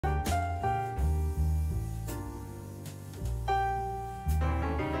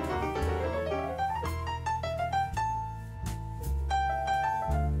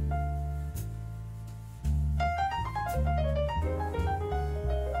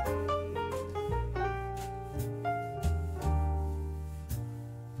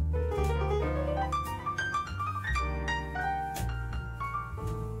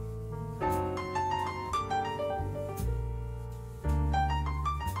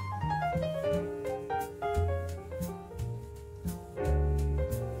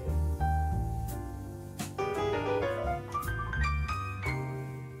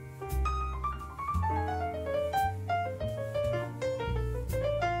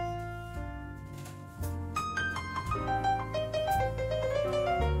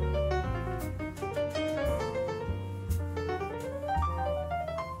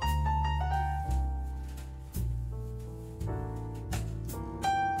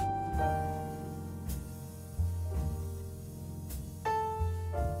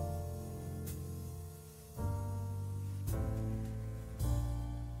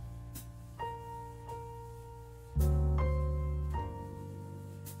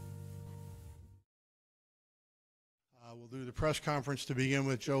We'll do the press conference to begin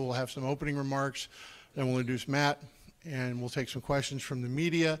with. Joe will have some opening remarks. Then we'll introduce Matt, and we'll take some questions from the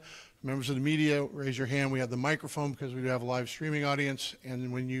media. Members of the media, raise your hand. We have the microphone because we do have a live streaming audience.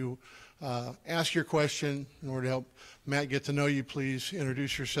 And when you ask your question, in order to help Matt get to know you, please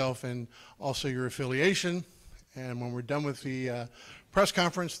introduce yourself and also your affiliation. And when we're done with the press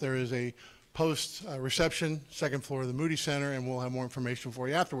conference, there is a post-reception, second floor of the Moody Center, and we'll have more information for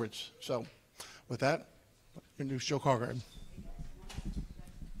you afterwards. So with that, introduce Joe Cargard.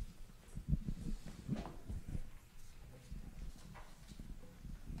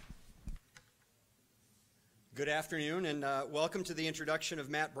 Good afternoon, and welcome to the introduction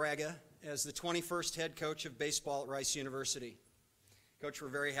of Matt Bragga as the 21st head coach of baseball at Rice University. Coach, we're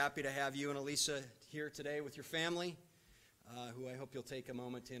very happy to have you and Elisa here today with your family, who I hope you'll take a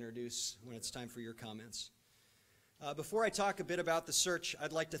moment to introduce when it's time for your comments. Before I talk a bit about the search,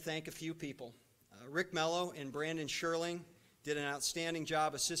 I'd like to thank a few people. Rick Mello and Brandon Sherling did an outstanding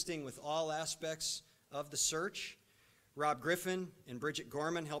job assisting with all aspects of the search. Rob Griffin and Bridget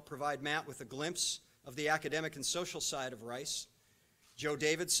Gorman helped provide Matt with a glimpse of the academic and social side of Rice. Joe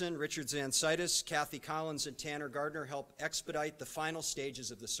Davidson, Richard Zansitis, Kathy Collins, and Tanner Gardner helped expedite the final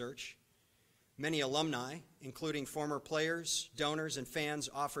stages of the search. Many alumni, including former players, donors, and fans,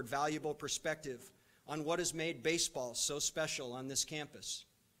 offered valuable perspective on what has made baseball so special on this campus.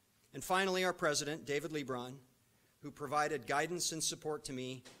 And finally, our president, David Lebron, who provided guidance and support to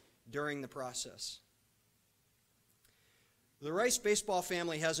me during the process. The Rice baseball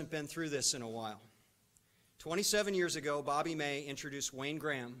family hasn't been through this in a while. 27 years ago, Bobby May introduced Wayne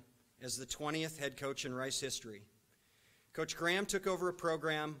Graham as the 20th head coach in Rice history. Coach Graham took over a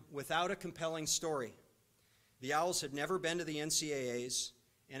program without a compelling story. The Owls had never been to the NCAAs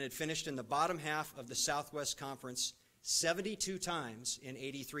and had finished in the bottom half of the Southwest Conference 72 times in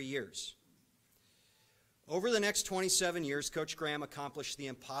 83 years. Over the next 27 years, Coach Graham accomplished the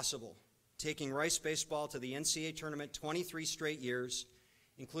impossible, taking Rice baseball to the NCAA tournament 23 straight years,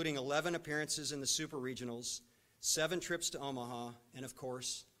 including 11 appearances in the Super Regionals, 7 trips to Omaha, and of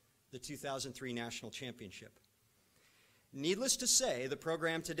course, the 2003 National Championship. Needless to say, the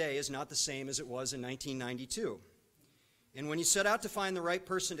program today is not the same as it was in 1992. And when you set out to find the right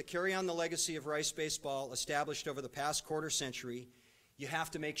person to carry on the legacy of Rice baseball established over the past quarter century, you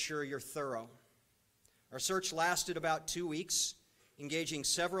have to make sure you're thorough. Our search lasted about 2 weeks, engaging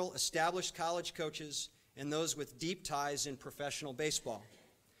several established college coaches and those with deep ties in professional baseball.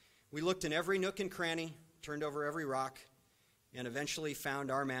 We looked in every nook and cranny, turned over every rock, and eventually found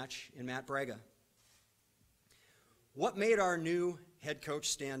our match in Matt Bragga. What made our new head coach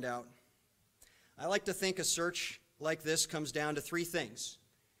stand out? I like to think a search like this comes down to 3 things: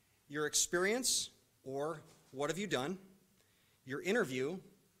 your experience, or what have you done, your interview,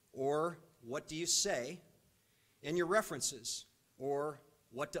 or what do you say, and your references, or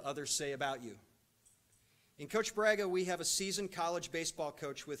what do others say about you. In Coach Bragga, we have a seasoned college baseball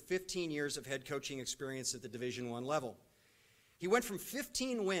coach with 15 years of head coaching experience at the Division I level. He went from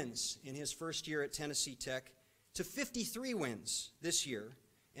 15 wins in his first year at Tennessee Tech to 53 wins this year,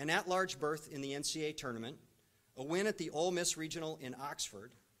 an at-large berth in the NCAA tournament, a win at the Ole Miss Regional in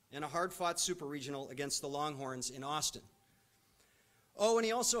Oxford, and a hard-fought Super Regional against the Longhorns in Austin. Oh, and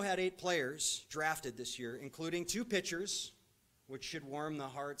he also had 8 players drafted this year, including 2 pitchers, which should warm the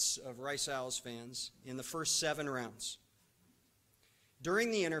hearts of Rice Owls fans, in the first 7 rounds.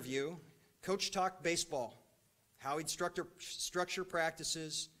 During the interview, Coach talked baseball, how he'd structure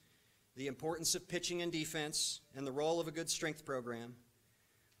practices, the importance of pitching and defense, and the role of a good strength program.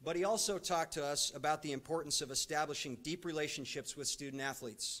 But he also talked to us about the importance of establishing deep relationships with student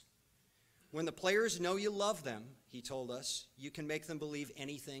athletes. When the players know you love them, he told us, you can make them believe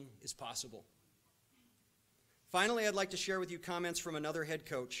anything is possible. Finally, I'd like to share with you comments from another head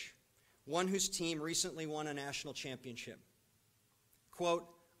coach, one whose team recently won a national championship.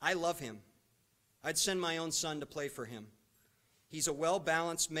 Quote, "I love him. I'd send my own son to play for him. He's a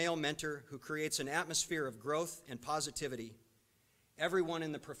well-balanced male mentor who creates an atmosphere of growth and positivity. Everyone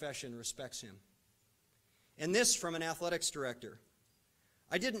in the profession respects him." And this from an athletics director.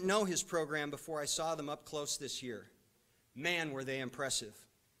 "I didn't know his program before I saw them up close this year. Man, were they impressive.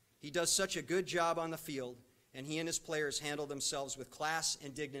 He does such a good job on the field, and he and his players handle themselves with class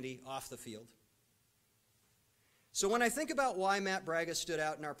and dignity off the field." So when I think about why Matt Bragga stood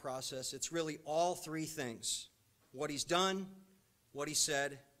out in our process, it's really all 3 things: what he's done, what he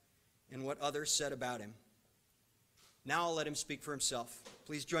said, and what others said about him. Now I'll let him speak for himself.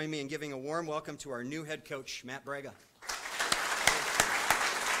 Please join me in giving a warm welcome to our new head coach, Matt Bragga.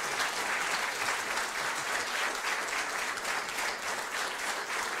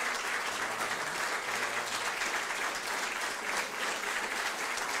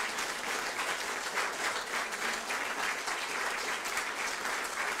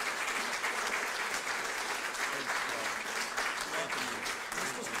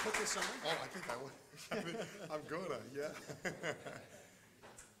 with someone. Oh, I think I would. I mean, I'm gonna, yeah.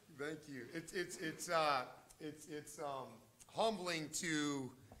 Thank you. It's humbling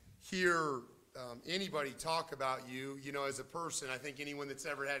to hear anybody talk about you, you know, as a person. I think anyone that's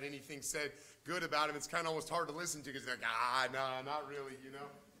ever had anything said good about him, it's kind of almost hard to listen to because they're like, no, not really, you know.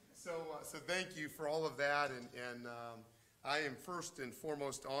 So thank you for all of that, and I am first and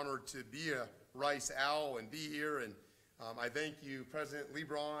foremost honored to be a Rice Owl and be here, and I thank you, President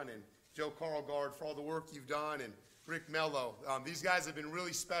LeBron and Joe Carlgard, for all the work you've done, and Rick Mello. These guys have been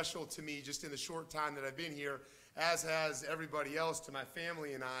really special to me just in the short time that I've been here, as has everybody else, to my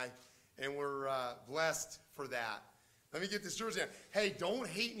family and I, and we're blessed for that. Let me get this jersey on. Hey, don't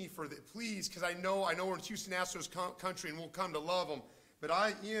hate me for that, please, because I know we're in Houston Astros country and we'll come to love them, but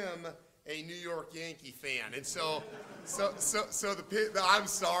I am a New York Yankee fan, and so I'm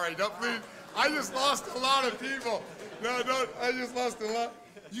sorry. Don't please. I just lost a lot of people. No, don't. I just lost a lot.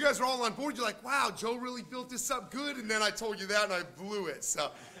 You guys are all on board. You're like, wow, Joe really built this up good, and then I told you that and I blew it.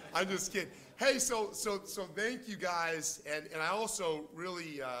 So I'm just kidding. Hey, so thank you guys, and I also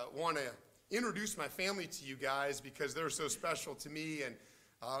really want to introduce my family to you guys because they're so special to me, and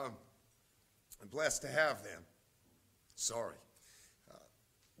I'm blessed to have them. Sorry.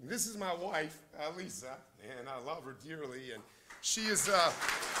 This is my wife, Lisa, and I love her dearly, and she is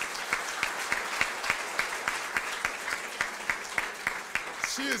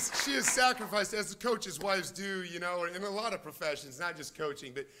she has sacrificed, as the coaches' wives do, you know, in a lot of professions, not just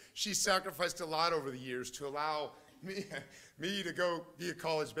coaching, but she's sacrificed a lot over the years to allow me to go be a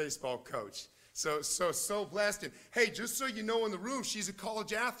college baseball coach. So blessed. And hey, just so you know in the room, she's a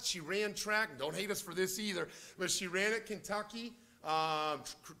college athlete. She ran track, and don't hate us for this either, but she ran at Kentucky,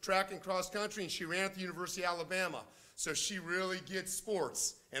 track and cross country, and she ran at the University of Alabama. So she really gets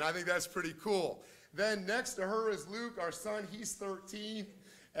sports, and I think that's pretty cool. Then next to her is Luke, our son. He's 13.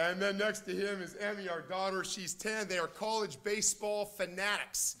 And then next to him is Emmy, our daughter. She's 10. They are college baseball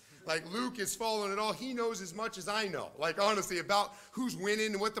fanatics. Like, Luke is following it all. He knows as much as I know, like, honestly, about who's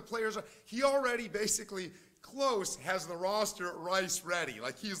winning and what the players are. He already basically close has the roster at Rice ready.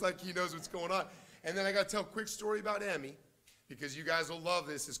 Like, he knows what's going on. And then I got to tell a quick story about Emmy, because you guys will love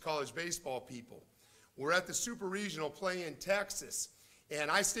this as college baseball people. We're at the Super Regional play in Texas. And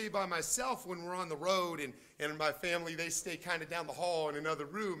I stay by myself when we're on the road, and my family, they stay kind of down the hall in another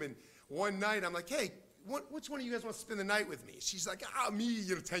room. And one night, I'm like, hey, which one of you guys wants to spend the night with me? She's like, me,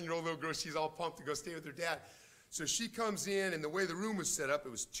 you know, 10-year-old little girl. She's all pumped to go stay with her dad. So she comes in, and the way the room was set up,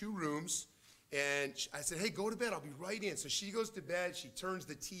 it was 2 rooms. And I said, hey, go to bed. I'll be right in. So she goes to bed. She turns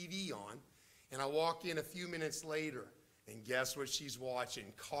the TV on, and I walk in a few minutes later. And guess what she's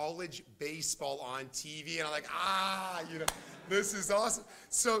watching? College baseball on TV. And I'm like, you know, this is awesome.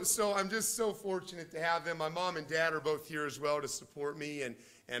 So I'm just so fortunate to have them. My mom and dad are both here as well to support me. And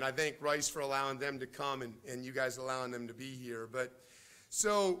I thank Rice for allowing them to come and you guys allowing them to be here. But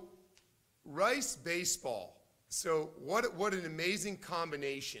so Rice baseball. So what an amazing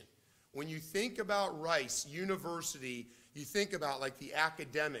combination. When you think about Rice University, you think about like the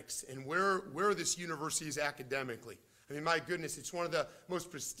academics and where this university is academically. I mean, my goodness, it's one of the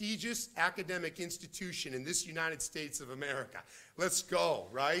most prestigious academic institutions in this United States of America. Let's go,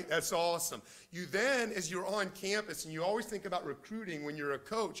 right? That's awesome. You then, as you're on campus, and you always think about recruiting when you're a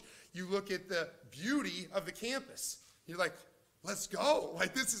coach, you look at the beauty of the campus. You're like, let's go.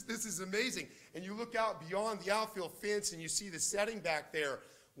 Like, this is amazing. And you look out beyond the outfield fence and you see the setting back there.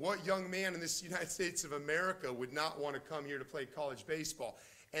 What young man in this United States of America would not want to come here to play college baseball?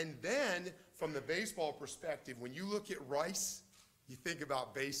 And then, from the baseball perspective, when you look at Rice, you think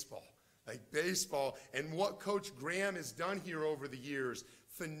about baseball. Like baseball, and what Coach Graham has done here over the years,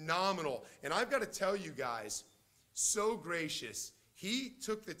 phenomenal. And I've got to tell you guys, so gracious. He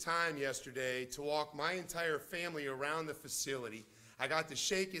took the time yesterday to walk my entire family around the facility. I got to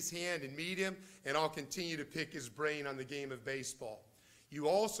shake his hand and meet him, and I'll continue to pick his brain on the game of baseball. You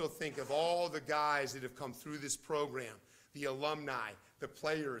also think of all the guys that have come through this program, the alumni, the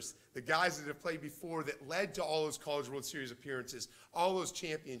players, the guys that have played before that led to all those College World Series appearances, all those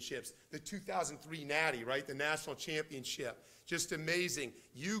championships, the 2003 Natty, right, the national championship. Just amazing.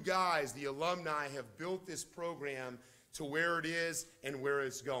 You guys, the alumni, have built this program to where it is and where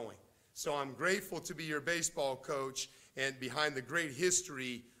it's going. So I'm grateful to be your baseball coach and behind the great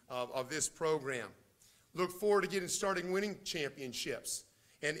history of this program. Look forward to starting winning championships.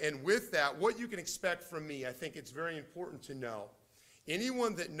 And with that, what you can expect from me, I think it's very important to know.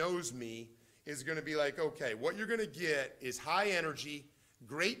 Anyone that knows me is going to be like, okay, what you're going to get is high energy,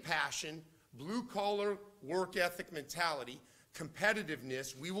 great passion, blue-collar work ethic mentality,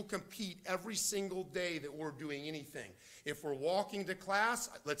 competitiveness. We will compete every single day that we're doing anything. If we're walking to class,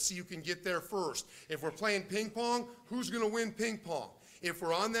 let's see who can get there first. If we're playing ping pong, who's going to win ping pong? If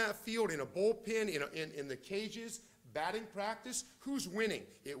we're on that field in a bullpen, in the cages, batting practice, who's winning?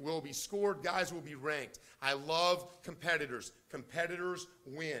 It will be scored. Guys will be ranked. I love competitors. Competitors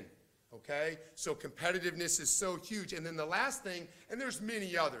win. Okay? So competitiveness is so huge. And then the last thing, and there's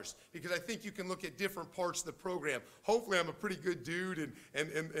many others, because I think you can look at different parts of the program. Hopefully I'm a pretty good dude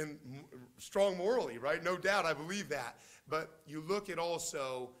and strong morally, right? No doubt, I believe that. But you look at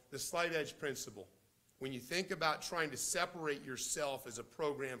also the slight edge principle. When you think about trying to separate yourself as a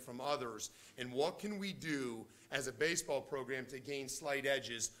program from others, and what can we do as a baseball program to gain slight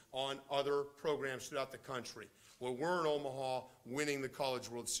edges on other programs throughout the country? Well, we're in Omaha winning the College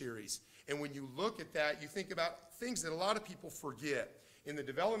World Series. And when you look at that, you think about things that a lot of people forget. In the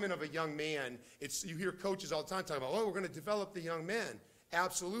development of a young man, you hear coaches all the time talking about, oh, we're going to develop the young men.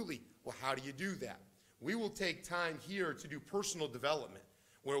 Absolutely. Well, how do you do that? We will take time here to do personal development,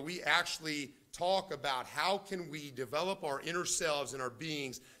 where we actually talk about how can we develop our inner selves and our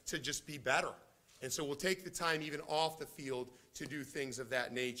beings to just be better. And so we'll take the time even off the field to do things of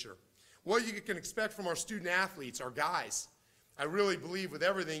that nature. What you can expect from our student athletes, our guys, I really believe with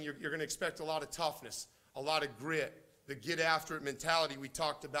everything you're going to expect a lot of toughness, a lot of grit, the get after it mentality we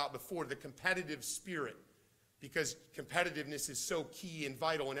talked about before, the competitive spirit, because competitiveness is so key and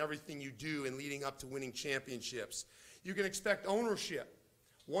vital in everything you do in leading up to winning championships. You can expect ownership.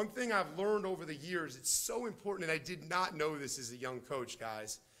 One thing I've learned over the years, it's so important, and I did not know this as a young coach,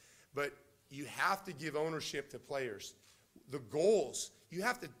 guys, but you have to give ownership to players. The goals, you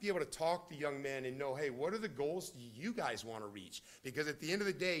have to be able to talk to young men and know, hey, what are the goals you guys want to reach? Because at the end of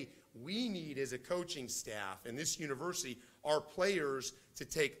the day, we need, as a coaching staff and this university, our players to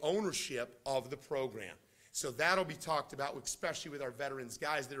take ownership of the program. So that'll be talked about, especially with our veterans,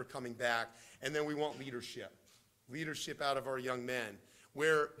 guys that are coming back. And then we want leadership. Leadership out of our young men.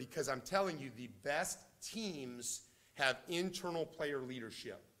 Because I'm telling you, the best teams have internal player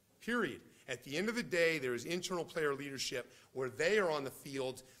leadership, period. At the end of the day, there is internal player leadership where they are on the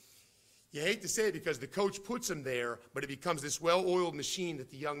field. You hate to say it because the coach puts them there, but it becomes this well-oiled machine that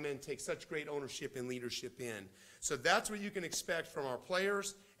the young men take such great ownership and leadership in. So that's what you can expect from our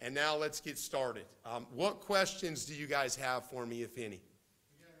players, and now let's get started. What questions do you guys have for me, if any?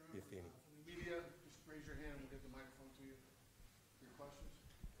 If any. From the media, just raise your hand and we'll get the microphone to you. Your questions?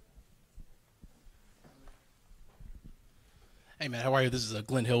 Hey man, how are you? This is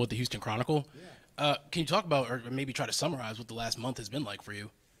Glenn Hill with the Houston Chronicle. Yeah. Can you talk about, or maybe try to summarize what the last month has been like for you?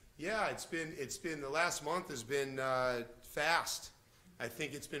 Yeah, it's been the last month has been fast. I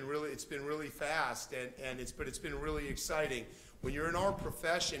think it's been really fast, but it's been really exciting. When you're in our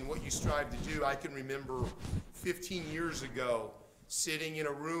profession, what you strive to do, I can remember 15 years ago sitting in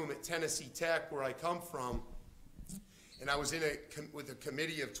a room at Tennessee Tech, where I come from, and I was with a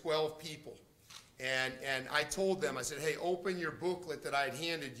committee of 12 people. And I told them, I said, hey, open your booklet that I had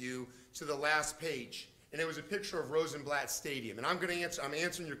handed you to the last page. And it was a picture of Rosenblatt Stadium. And I'm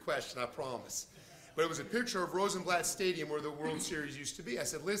answering your question, I promise. But it was a picture of Rosenblatt Stadium where the World Series used to be. I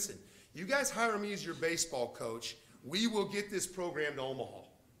said, listen, you guys hire me as your baseball coach. We will get this program to Omaha.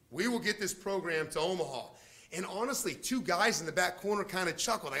 We will get this program to Omaha. And honestly, two guys in the back corner kind of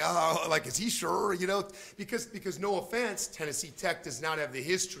chuckled, like, oh, like, is he sure? You know, because no offense, Tennessee Tech does not have the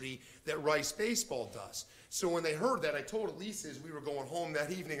history that Rice baseball does. So when they heard that, I told Elisa as we were going home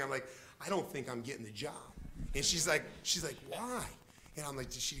that evening, I'm like, I don't think I'm getting the job. And she's like, why? And I'm like,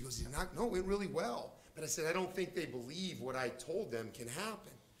 she goes, no, it went really well. But I said, I don't think they believe what I told them can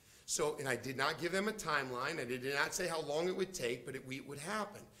happen. So, and I did not give them a timeline. I did not say how long it would take, but it would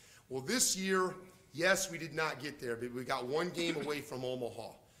happen. Well, this year, yes, we did not get there, but we got one game away from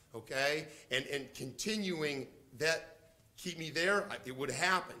Omaha, okay? And continuing that, keep me there, it would have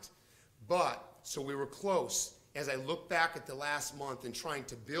happened. But, so we were close. As I look back at the last month and trying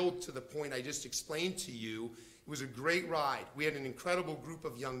to build to the point I just explained to you, it was a great ride. We had an incredible group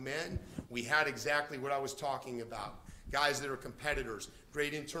of young men. We had exactly what I was talking about. Guys that are competitors,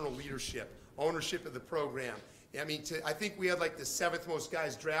 great internal leadership, ownership of the program. I mean, I think we had like the 7th most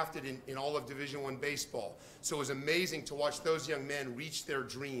guys drafted in all of Division I baseball. So it was amazing to watch those young men reach their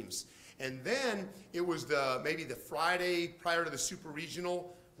dreams. And then it was maybe the Friday prior to the Super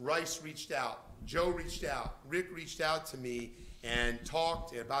Regional, Rice reached out, Joe reached out, Rick reached out to me and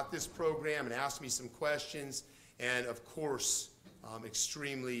talked about this program and asked me some questions. And of course, I'm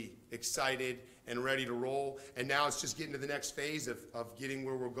extremely excited and ready to roll. And now it's just getting to the next phase of getting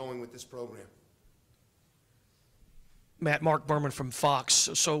where we're going with this program. Mark Berman from Fox.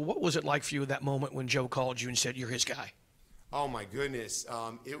 So what was it like for you at that moment when Joe called you and said, you're his guy? Oh my goodness,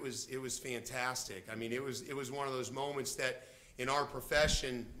 it was fantastic. I mean, it was one of those moments that in our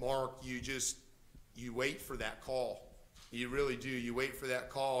profession, Mark, you wait for that call. You really do. You wait for that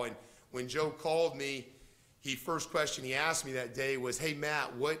call. And when Joe called me, first question he asked me that day was, "Hey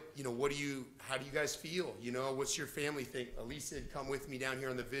Matt, how do you guys feel? What's your family think?" Elisa had come with me down here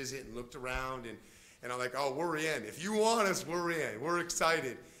on the visit and looked around, and I'm like, "Oh, we're in. If you want us, we're in. We're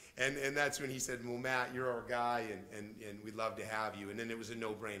excited." And that's when he said, "Well, Matt, you're our guy, and we'd love to have you." And then it was a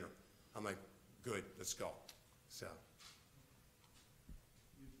no-brainer. I'm like, "Good, let's go." So.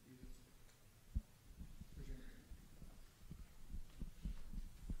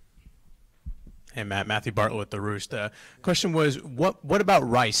 Hey, Matt. Matthew Bartlett with the Roost. Question was, what about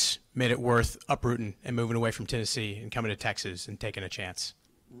Rice made it worth uprooting and moving away from Tennessee and coming to Texas and taking a chance?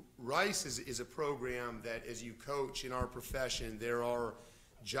 Rice is a program that, as you coach in our profession, there are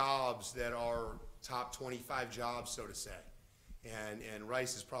jobs that are top 25 jobs, so to say. And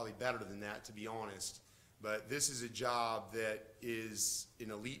Rice is probably better than that, to be honest. But this is a job that is an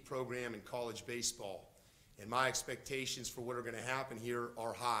elite program in college baseball. And my expectations for what are going to happen here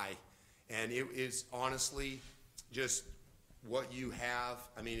are high. And it is honestly just what you have.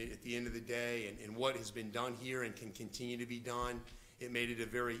 I mean, at the end of the day, and what has been done here and can continue to be done, it made it a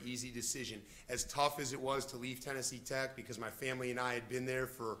very easy decision. As tough as it was to leave Tennessee Tech, because my family and I had been there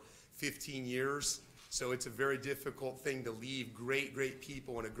for 15 years, so it's a very difficult thing to leave great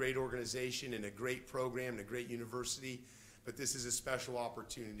people and a great organization and a great program and a great university. But this is a special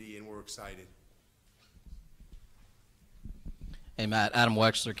opportunity, and we're excited. Hey, Matt, Adam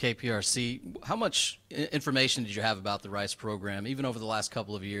Wexler, KPRC. How much information did you have about the Rice program, even over the last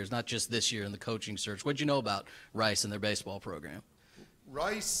couple of years, not just this year in the coaching search? What did you know about Rice and their baseball program?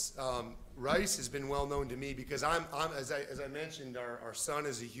 Rice has been well known to me because I'm as I mentioned, our son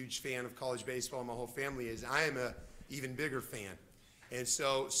is a huge fan of college baseball. My whole family is. I am a even bigger fan, and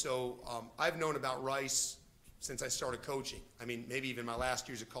so I've known about Rice since I started coaching. I mean, maybe even my last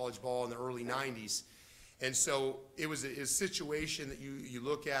years of college ball in the early '90s, and so it was a situation that you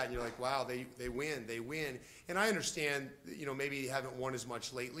look at and you're like, wow, they win, and I understand maybe they haven't won as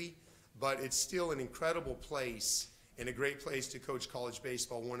much lately, but it's still an incredible place. And a great place to coach college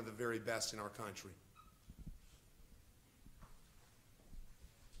baseball, one of the very best in our country.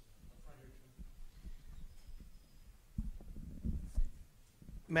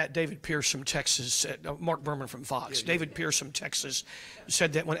 Matt, David Pierce from Texas, Mark Berman from Fox. David Pierce from Texas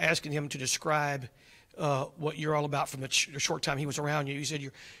said that when asking him to describe what you're all about from the short time he was around you, he said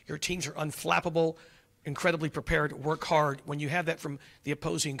your teams are unflappable, incredibly prepared, work hard. When you have that from the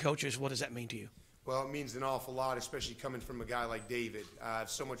opposing coaches, what does that mean to you? Well, it means an awful lot, especially coming from a guy like David. I have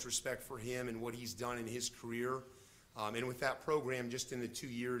so much respect for him and what he's done in his career. And with that program, just in the 2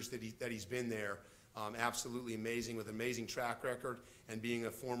 years that he's been there, absolutely amazing, with an amazing track record and being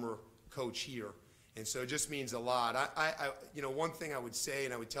a former coach here. And so it just means a lot. One thing I would say,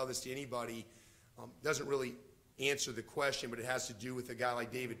 and I would tell this to anybody, doesn't really answer the question, but it has to do with a guy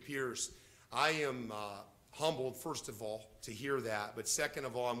like David Pierce. I am humbled, first of all, to hear that. But second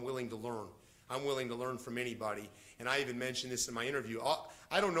of all, I'm willing to learn. I'm willing to learn from anybody. And I even mentioned this in my interview.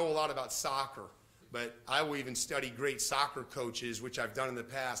 I don't know a lot about soccer, but I will even study great soccer coaches, which I've done in the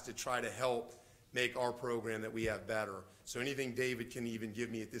past, to try to help make our program that we have better. So anything David can even give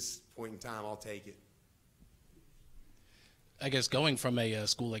me at this point in time, I'll take it. I guess going from a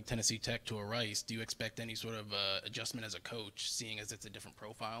school like Tennessee Tech to a Rice, do you expect any sort of adjustment as a coach, seeing as it's a different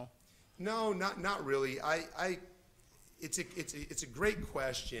profile? No, not really. It's a great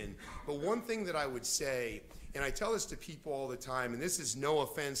question, but one thing that I would say, and I tell this to people all the time, and this is no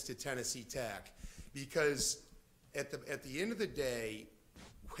offense to Tennessee Tech, because at the end of the day,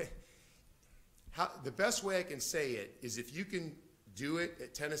 the best way I can say it is if you can do it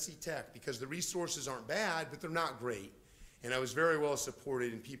at Tennessee Tech, because the resources aren't bad, but they're not great. And I was very well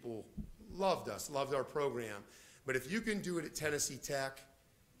supported, and people loved us, loved our program. But if you can do it at Tennessee Tech,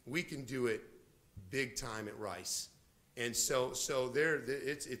 we can do it big time at Rice. And so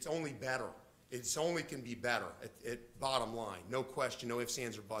it's only better. It's only can be better at bottom line. No question, no ifs,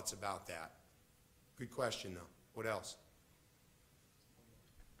 ands, or buts about that. Good question, though. What else?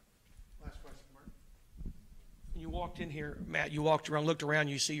 Last question, Mark. You walked in here, Matt, you walked around, looked around,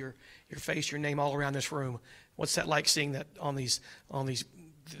 you see your face, your name all around this room. What's that like, seeing that on the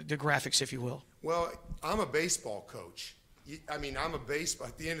graphics, if you will? Well, I'm a baseball coach. At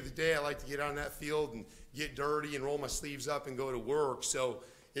the end of the day, I like to get on that field and get dirty and roll my sleeves up and go to work. So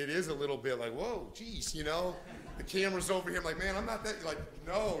it is a little bit like, whoa, geez, the camera's over here. I'm like, man, I'm not that,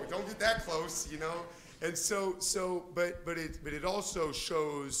 no, don't get that close, And but it also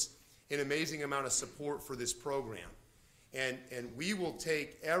shows an amazing amount of support for this program. And we will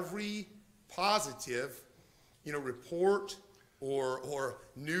take every positive, report or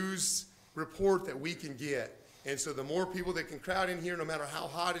news report that we can get. And so the more people that can crowd in here, no matter how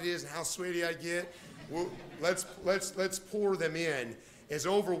hot it is and how sweaty I get, let's pour them in. As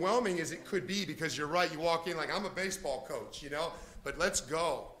overwhelming as it could be, because you're right, you walk in like, I'm a baseball coach, but let's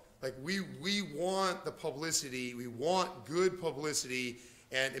go. Like, we want the publicity, we want good publicity,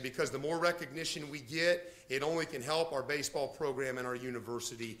 and because the more recognition we get, it only can help our baseball program and our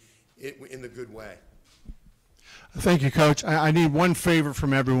university in the good way. Thank you, Coach. I need one favor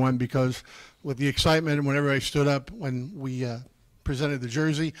from everyone, because with the excitement and when everybody stood up when we presented the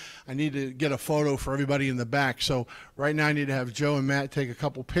jersey, I need to get a photo for everybody in the back. So right now I need to have Joe and Matt take a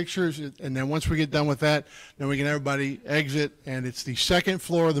couple pictures, and then once we get done with that, then we can everybody exit. And it's the second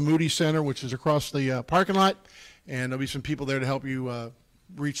floor of the Moody Center, which is across the parking lot, and there'll be some people there to help you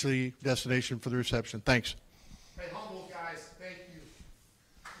reach the destination for the reception. Thanks. Hey, humble guys, thank you.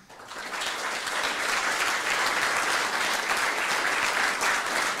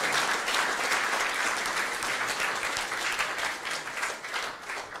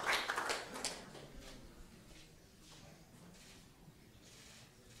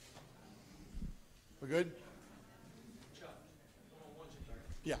 We're good?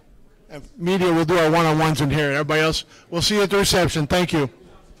 Yeah. And media, we'll do our one-on-ones in here. Everybody else, we'll see you at the reception. Thank you.